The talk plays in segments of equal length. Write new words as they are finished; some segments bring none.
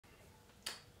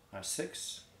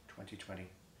6, 2020.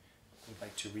 I'd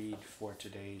like to read for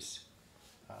today's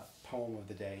poem of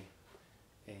the day,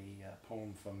 a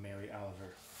poem from Mary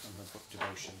Oliver from her book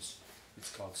Devotions.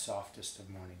 It's called Softest of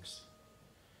Mornings.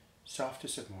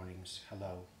 Softest of mornings,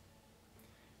 hello.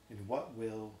 And what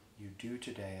will you do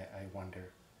today, I wonder,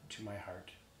 to my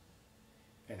heart?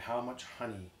 And how much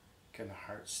honey can the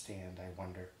heart stand, I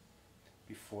wonder,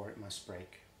 before it must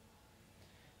break?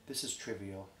 This is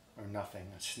trivial, or nothing,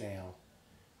 a snail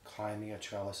climbing a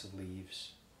trellis of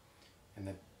leaves, and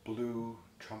the blue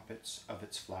trumpets of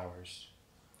its flowers.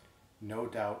 No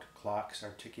doubt clocks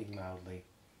are ticking loudly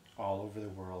all over the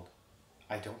world.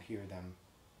 I don't hear them.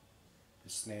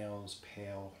 The snail's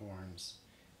pale horns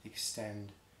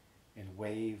extend and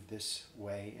wave this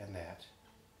way and that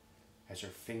as her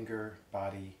finger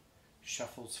body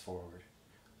shuffles forward,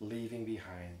 leaving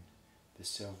behind the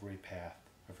silvery path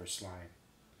of her slime.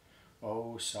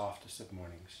 Oh, softest of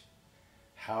mornings,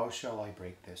 how shall I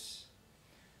break this?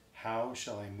 How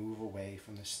shall I move away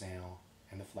from the snail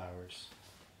and the flowers?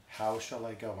 How shall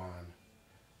I go on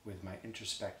with my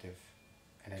introspective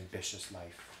and ambitious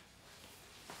life?